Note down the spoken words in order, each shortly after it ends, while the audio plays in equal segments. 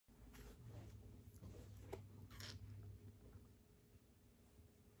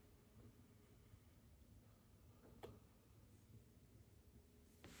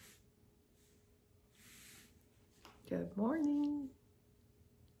Good morning.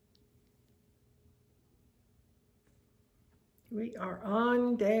 We are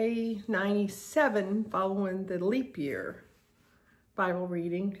on day 97 following the leap year Bible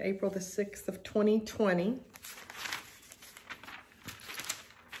reading, April the 6th of 2020.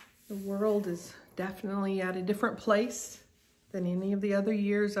 The world is definitely at a different place than any of the other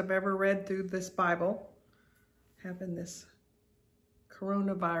years I've ever read through this Bible, having this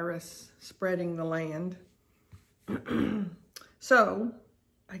coronavirus spreading the land. So,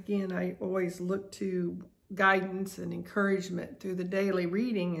 again, I always look to guidance and encouragement through the daily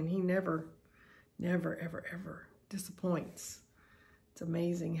reading, and he never, ever disappoints. It's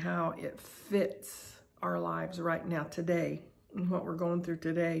amazing how it fits our lives right now today and what we're going through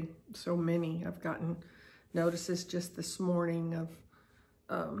today. So many. I've gotten notices just this morning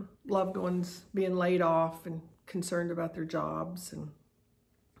of loved ones being laid off and concerned about their jobs, and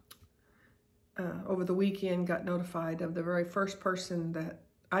over the weekend got notified of the very first person that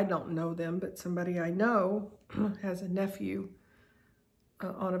I don't know them, but somebody I know has a nephew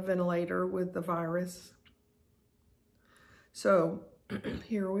on a ventilator with the virus. So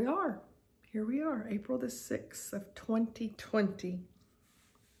here we are, April the 6th of 2020.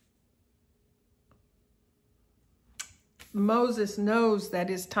 Moses knows that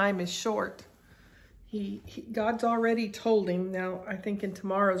his time is short. God's already told him. Now, I think in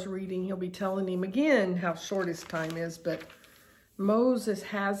tomorrow's reading, he'll be telling him again how short his time is, but Moses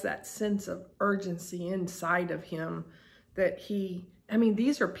has that sense of urgency inside of him that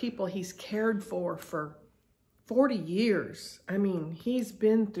these are people he's cared for 40 years. I mean, he's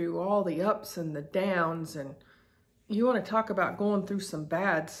been through all the ups and the downs, and you want to talk about going through some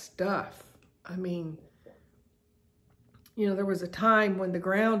bad stuff. I mean, you know, there was a time when the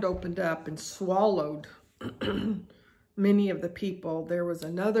ground opened up and swallowed many of the people. There was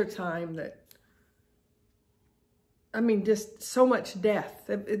another time that, just so much death.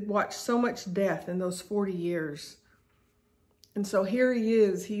 It watched so much death in those 40 years. And so here he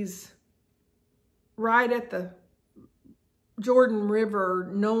is. He's right at the Jordan River,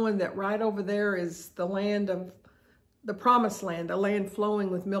 knowing that right over there is the land of the promised land, a land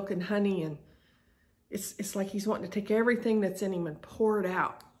flowing with milk and honey. And it's like he's wanting to take everything that's in him and pour it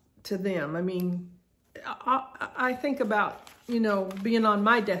out to them. I mean, I think about, being on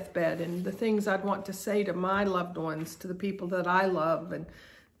my deathbed and the things I'd want to say to my loved ones, to the people that I love and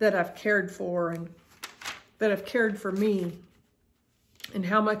that I've cared for and that have cared for me, and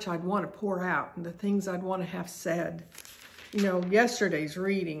how much I'd want to pour out and the things I'd want to have said. Yesterday's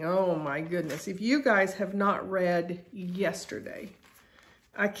reading, oh my goodness. If you guys have not read yesterday,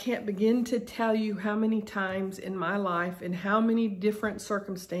 I can't begin to tell you how many times in my life, in how many different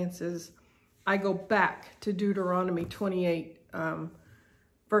circumstances, I go back to Deuteronomy 28,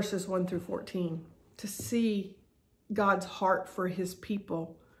 verses 1 through 14, to see God's heart for his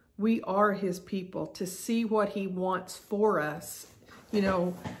people. We are his people, to see what he wants for us.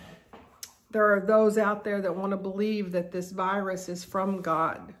 There are those out there that want to believe that this virus is from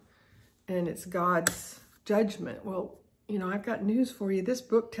God and it's God's judgment. Well, I've got news for you. This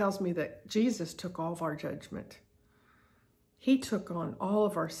book tells me that Jesus took all of our judgment. He took on all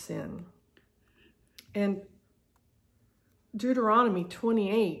of our sin. And Deuteronomy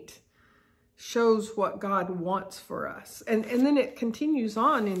 28 shows what God wants for us. And then it continues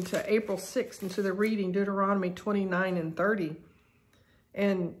on into April 6th, into the reading, Deuteronomy 29 and 30.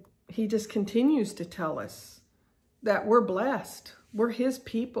 And he just continues to tell us that we're blessed. We're his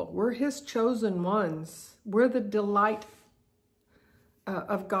people. We're his chosen ones. We're the delight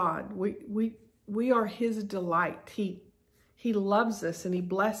of God. We are his delight. He loves us and he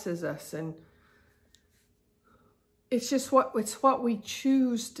blesses us, and it's what we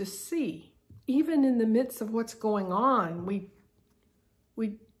choose to see. Even in the midst of what's going on,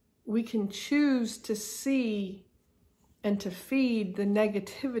 we can choose to see and to feed the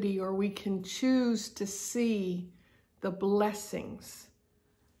negativity, or we can choose to see the blessings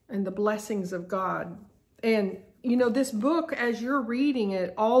and the blessings of God. And this book, as you're reading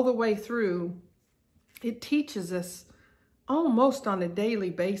it all the way through, it teaches us almost on a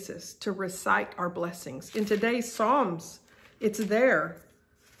daily basis to recite our blessings. In today's Psalms, it's there.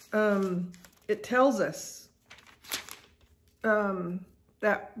 It tells us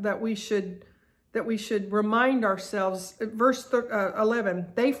that we should remind ourselves. Verse 11,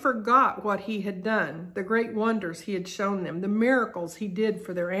 they forgot what he had done, the great wonders he had shown them, the miracles he did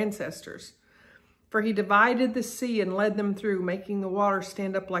for their ancestors. For he divided the sea and led them through, making the water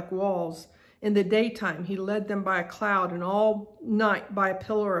stand up like walls. In the daytime, he led them by a cloud, and all night by a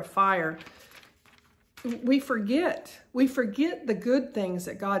pillar of fire. we forget the good things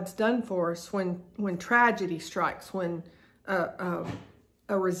that God's done for us when tragedy strikes, when a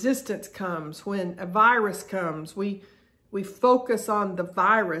resistance comes, when a virus comes. We focus on the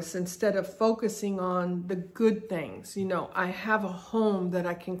virus instead of focusing on the good things. You know, I have a home that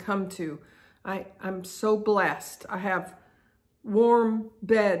I can come to. I'm so blessed. I have warm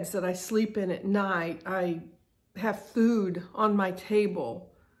beds that I sleep in at night. I have food on my table.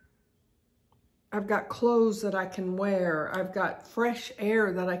 I've got clothes that I can wear. I've got fresh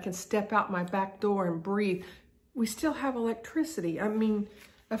air that I can step out my back door and breathe. We still have electricity. I mean,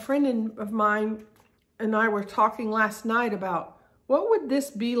 a friend of mine and I were talking last night about what would this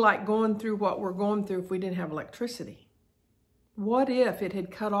be like going through what we're going through if we didn't have electricity? What if it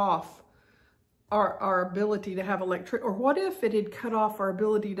had cut off our ability to have electricity? Or what if it had cut off our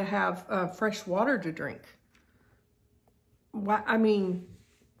ability to have fresh water to drink? I mean,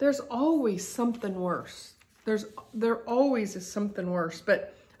 there's always something worse. There always is something worse.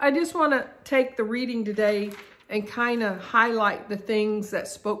 But I just want to take the reading today and kind of highlight the things that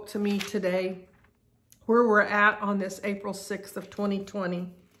spoke to me today, where we're at on this April 6th of 2020.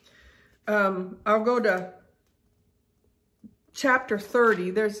 I'll go to chapter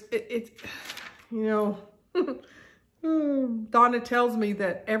 30. You know, Donna tells me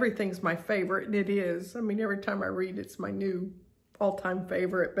that everything's my favorite, and it is. I mean, every time I read, it's my new all-time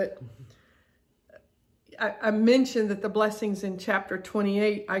favorite. But I mentioned that the blessings in chapter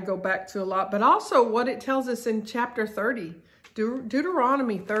 28 I go back to a lot, but also what it tells us in chapter 30,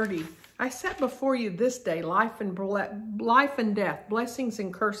 Deuteronomy 30. I set before you this day life and death, blessings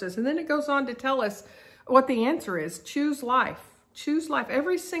and curses. And then it goes on to tell us what the answer is. Choose life. Choose life.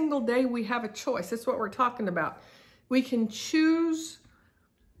 Every single day we have a choice. That's what we're talking about. We can choose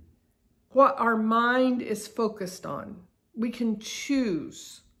what our mind is focused on. We can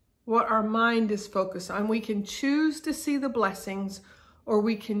choose what our mind is focused on. We can choose to see the blessings, or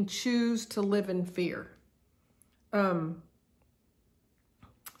we can choose to live in fear.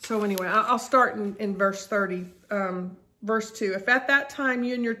 So anyway, I'll start in verse 30, verse 2. If at that time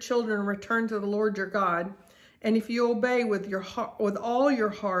you and your children return to the Lord your God, and if you obey with all your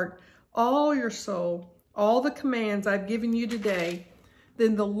heart, all your soul, all the commands I've given you today,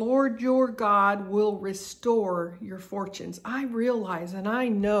 then the Lord your God will restore your fortunes. I realize and I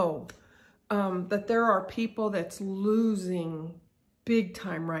know that there are people that's losing big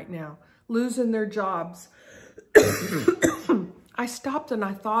time right now, losing their jobs. I stopped and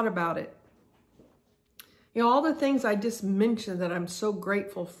I thought about it. You know, all the things I just mentioned that I'm so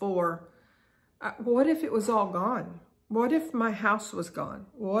grateful for, what if it was all gone? What if my house was gone?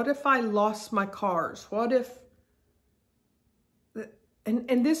 What if I lost my cars? What if...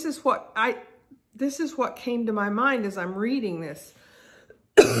 And this is what came to my mind as I'm reading this.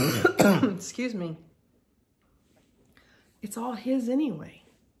 Excuse me. It's all his anyway.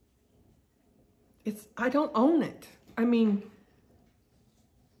 I don't own it. I mean,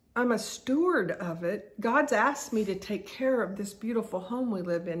 I'm a steward of it. God's asked me to take care of this beautiful home we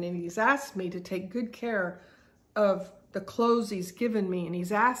live in, and he's asked me to take good care of the clothes he's given me, and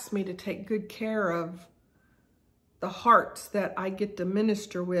he's asked me to take good care of the hearts that I get to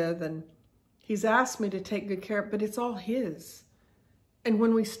minister with, and he's asked me to take good care of, but it's all his. And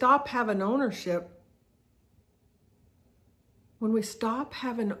when we stop having ownership,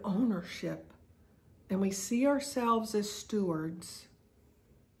 and we see ourselves as stewards,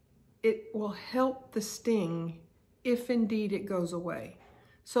 it will help the sting if indeed it goes away.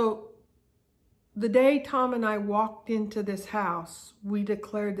 So the day Tom and I walked into this house, we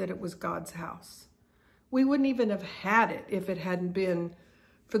declared that it was God's house. We wouldn't even have had it if it hadn't been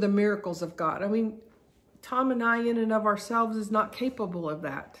for the miracles of God. I mean, Tom and I in and of ourselves is not capable of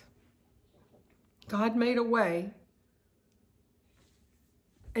that. God made a way.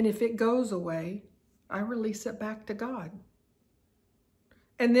 And if it goes away, I release it back to God.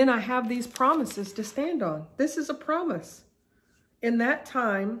 And then I have these promises to stand on. This is a promise. In that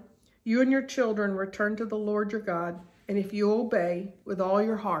time, you and your children return to the Lord your God, and if you obey with all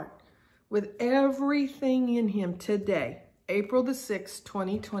your heart, with everything in him today, April the 6th,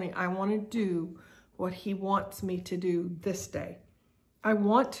 2020, I want to do what he wants me to do this day. I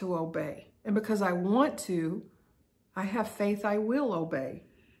want to obey. And because I want to, I have faith I will obey.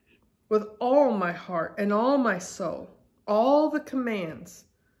 With all my heart and all my soul, all the commands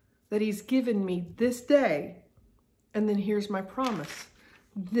that he's given me this day. And then here's my promise.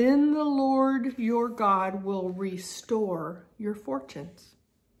 Then the Lord your God will restore your fortunes.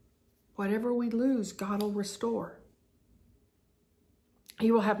 Whatever we lose, God will restore.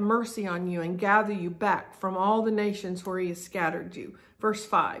 He will have mercy on you and gather you back from all the nations where he has scattered you. Verse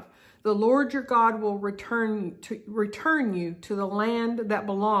 5, the Lord your God will return you to the land that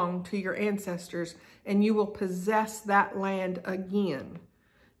belonged to your ancestors, and you will possess that land again.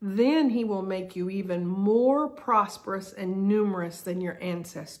 Then he will make you even more prosperous and numerous than your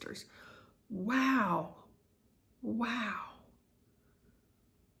ancestors. Wow. Wow.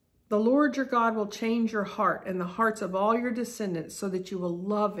 The Lord your God will change your heart and the hearts of all your descendants so that you will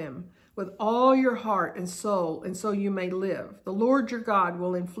love him with all your heart and soul, and so you may live. The Lord your God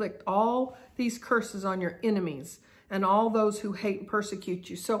will inflict all these curses on your enemies and all those who hate and persecute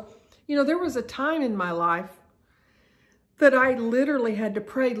you. So, there was a time in my life that I literally had to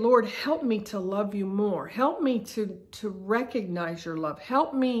pray, Lord, help me to love you more. Help me to recognize your love.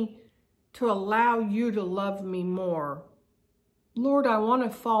 Help me to allow you to love me more. Lord, I want to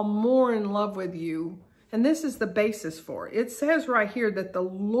fall more in love with you. And this is the basis for it. It says right here that the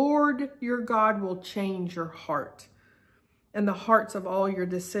Lord your God will change your heart and the hearts of all your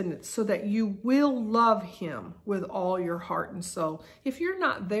descendants so that you will love him with all your heart and soul. If you're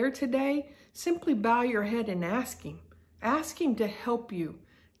not there today, simply bow your head and ask him. Ask him to help you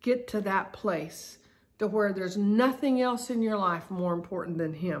get to that place to where there's nothing else in your life more important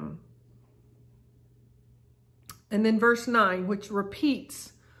than him. And then verse 9, which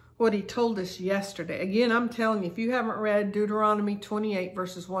repeats what he told us yesterday. Again, I'm telling you, if you haven't read Deuteronomy 28,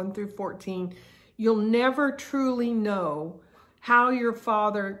 verses 1 through 14, you'll never truly know how your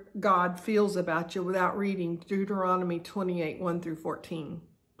Father God feels about you without reading Deuteronomy 28, 1 through 14.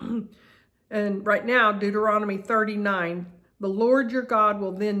 And right now, Deuteronomy 39, the Lord your God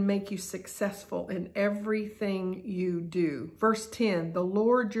will then make you successful in everything you do. Verse 10, the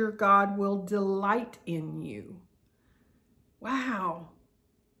Lord your God will delight in you. Wow.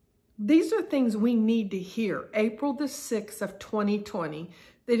 These are things we need to hear. April the 6th of 2020,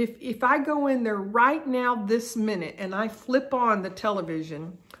 that if I go in there right now this minute and I flip on the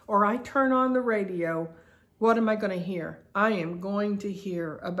television or I turn on the radio, what am I going to hear? I am going to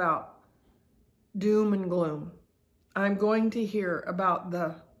hear about doom and gloom. I'm going to hear about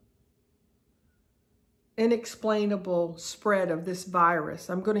the inexplainable spread of this virus.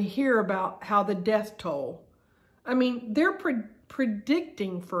 I'm going to hear about how the death toll. I mean, they're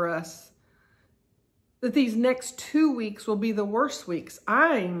predicting for us that these next 2 weeks will be the worst weeks.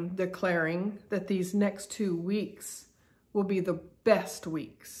 I'm declaring that these next 2 weeks will be the best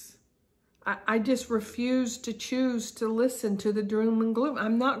weeks. I just refuse to choose to listen to the doom and gloom.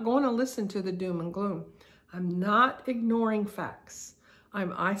 I'm not going to listen to the doom and gloom. I'm not ignoring facts.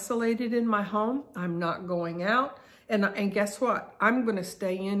 I'm isolated in my home. I'm not going out. And guess what? I'm going to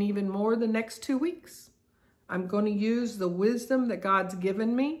stay in even more the next 2 weeks. I'm going to use the wisdom that God's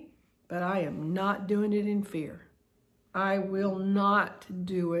given me, but I am not doing it in fear. I will not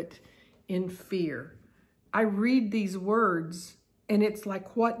do it in fear. I read these words and it's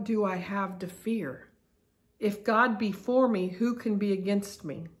like, what do I have to fear? If God be for me, who can be against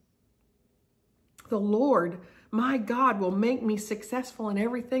me? The Lord, my God, will make me successful in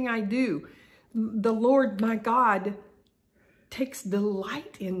everything I do. The Lord, my God, takes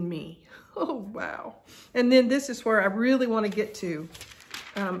delight in me. Oh, wow. And then this is where I really want to get to.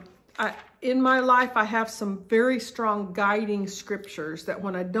 In my life, I have some very strong guiding scriptures that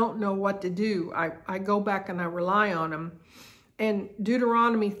when I don't know what to do, I go back and I rely on them. And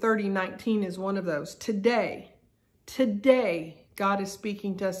Deuteronomy 30:19 is one of those. Today, God is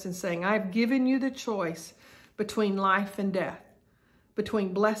speaking to us and saying, I've given you the choice between life and death,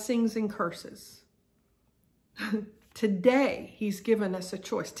 between blessings and curses. Today, he's given us a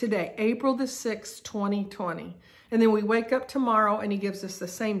choice. Today, April the 6th, 2020. And then we wake up tomorrow and he gives us the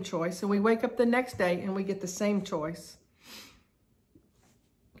same choice. And we wake up the next day and we get the same choice.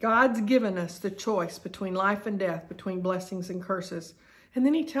 God's given us the choice between life and death, between blessings and curses. And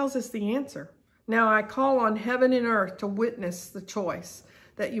then he tells us the answer. Now I call on heaven and earth to witness the choice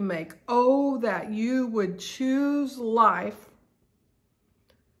that you make. Oh, that you would choose life.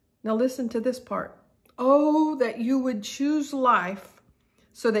 Now listen to this part. Oh, that you would choose life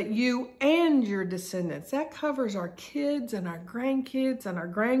so that you and your descendants, that covers our kids and our grandkids and our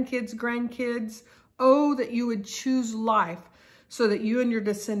grandkids' grandkids. Oh, that you would choose life so that you and your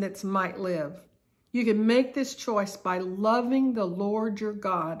descendants might live. You can make this choice by loving the Lord your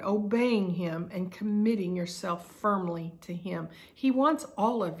God, obeying him, and committing yourself firmly to him. He wants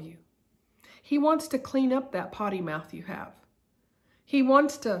all of you. He wants to clean up that potty mouth you have. He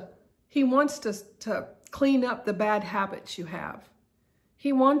wants to clean up the bad habits you have.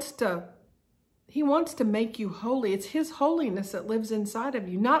 He wants to make you holy. It's his holiness that lives inside of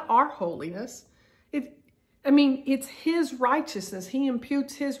you, not our holiness. I mean, it's his righteousness. He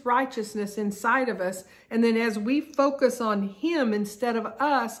imputes his righteousness inside of us. And then as we focus on him instead of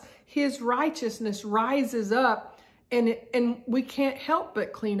us, his righteousness rises up, and we can't help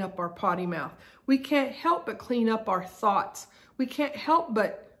but clean up our potty mouth. We can't help but clean up our thoughts. We can't help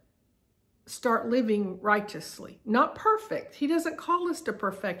but start living righteously. Not perfect. He doesn't call us to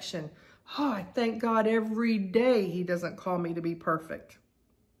perfection. Oh, I thank God every day he doesn't call me to be perfect.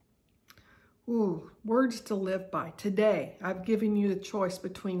 Ooh, words to live by. Today, I've given you the choice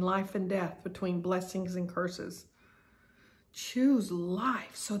between life and death, between blessings and curses. Choose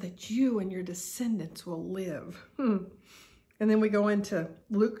life so that you and your descendants will live. And then we go into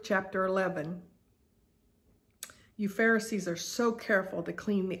Luke chapter 11. You Pharisees are so careful to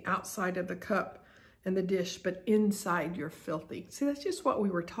clean the outside of the cup and the dish, but inside you're filthy. See, that's just what we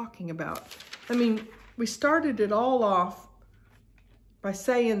were talking about. I mean, we started it all off by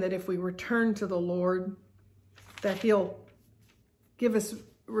saying that if we return to the Lord, that he'll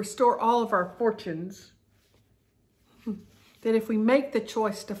restore all of our fortunes. That if we make the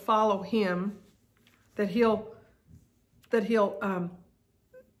choice to follow him, that he'll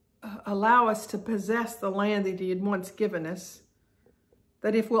allow us to possess the land that he had once given us.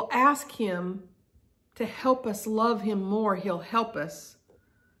 That if we'll ask him to help us love him more, he'll help us.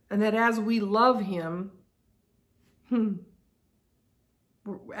 And that as we love him, and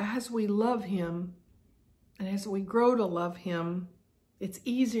as we grow to love him, it's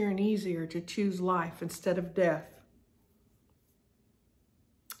easier and easier to choose life instead of death.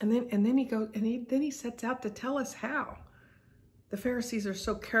 And then he goes, and he sets out to tell us how. The Pharisees are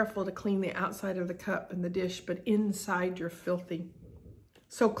so careful to clean the outside of the cup and the dish, but inside you're filthy.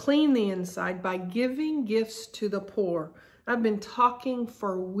 So clean the inside by giving gifts to the poor. I've been talking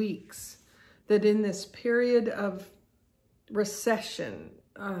for weeks that in this period of recession,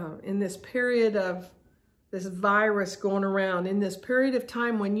 in this period of this virus going around, in this period of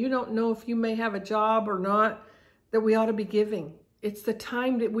time when you don't know if you may have a job or not, that we ought to be giving. It's the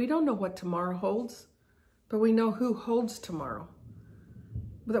time that we don't know what tomorrow holds, but we know who holds tomorrow.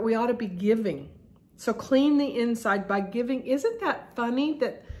 That we ought to be giving. So clean the inside by giving. Isn't that funny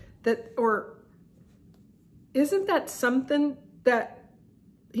or isn't that something that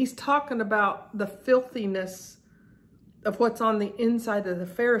he's talking about, the filthiness of what's on the inside of the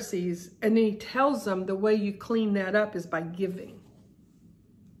Pharisees, and then he tells them the way you clean that up is by giving.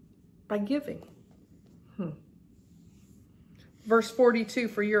 By giving. Verse 42,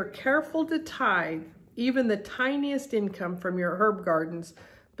 for you're careful to tithe even the tiniest income from your herb gardens,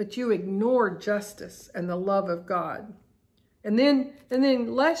 but you ignore justice and the love of God. And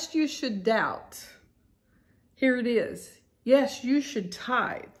then lest you should doubt, here it is. Yes, you should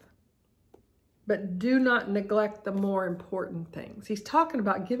tithe, but do not neglect the more important things. He's talking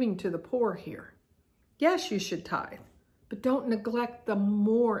about giving to the poor here. Yes, you should tithe, but don't neglect the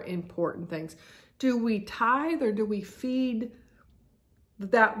more important things. Do we tithe or do we feed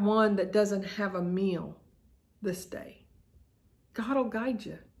that one that doesn't have a meal this day? God will guide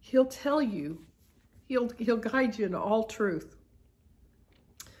you. He'll tell you. He'll guide you into all truth.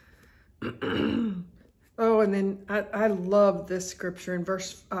 Oh, and then I love this scripture in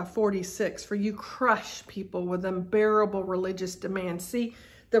verse 46. For you crush people with unbearable religious demands. See,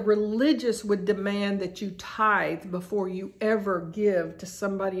 the religious would demand that you tithe before you ever give to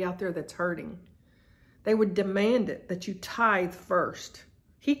somebody out there that's hurting. They would demand it, that you tithe first.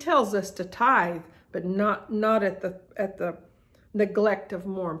 He tells us to tithe, but not at the neglect of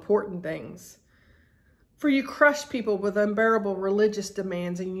more important things. For you crush people with unbearable religious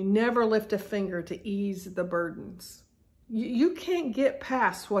demands, and you never lift a finger to ease the burdens. You can't get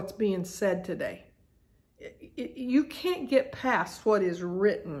past what's being said today. You can't get past what is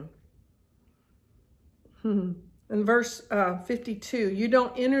written. In verse 52, you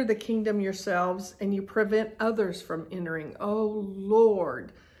don't enter the kingdom yourselves, and you prevent others from entering. Oh,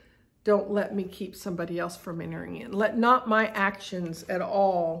 Lord, don't let me keep somebody else from entering in. Let not my actions at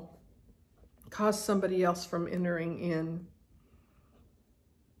all cause somebody else from entering in.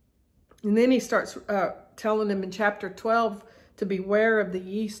 And then he starts telling them in chapter 12 to beware of the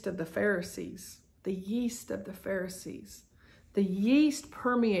yeast of the Pharisees. The yeast of the Pharisees. The yeast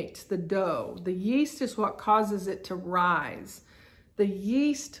permeates the dough. The yeast is what causes it to rise. The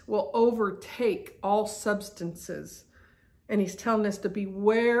yeast will overtake all substances. And he's telling us to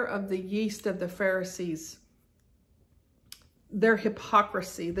beware of the yeast of the Pharisees. Their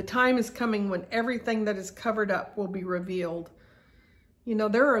hypocrisy. The time is coming when everything that is covered up will be revealed. You know,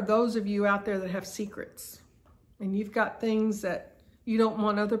 there are those of you out there that have secrets. And you've got things that you don't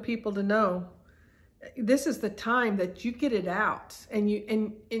want other people to know. This is the time that you get it out, and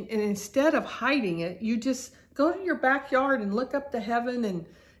instead of hiding it, you just go to your backyard and look up to heaven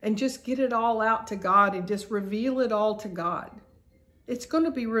and just get it all out to God and just reveal it all to God. It's going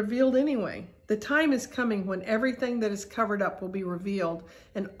to be revealed anyway. The time is coming when everything that is covered up will be revealed,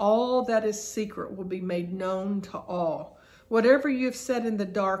 and all that is secret will be made known to all. Whatever you have said in the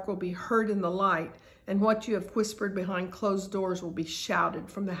dark will be heard in the light, and what you have whispered behind closed doors will be shouted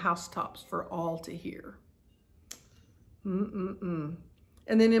from the housetops for all to hear. And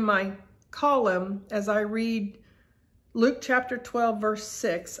then in my column, as I read Luke chapter 12, verse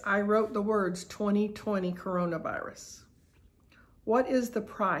 6, I wrote the words 2020 coronavirus. What is the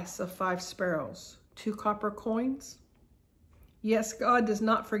price of 5 sparrows? 2 copper coins? Yes, God does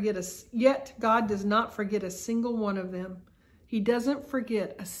not forget us. Yet God does not forget a single one of them. He doesn't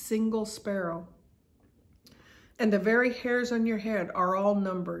forget a single sparrow. And the very hairs on your head are all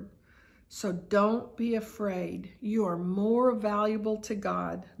numbered. So don't be afraid. You are more valuable to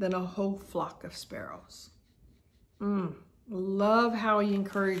God than a whole flock of sparrows. Love how he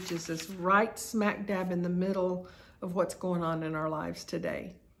encourages us right smack dab in the middle of what's going on in our lives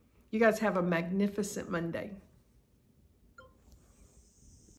today. You guys have a magnificent Monday.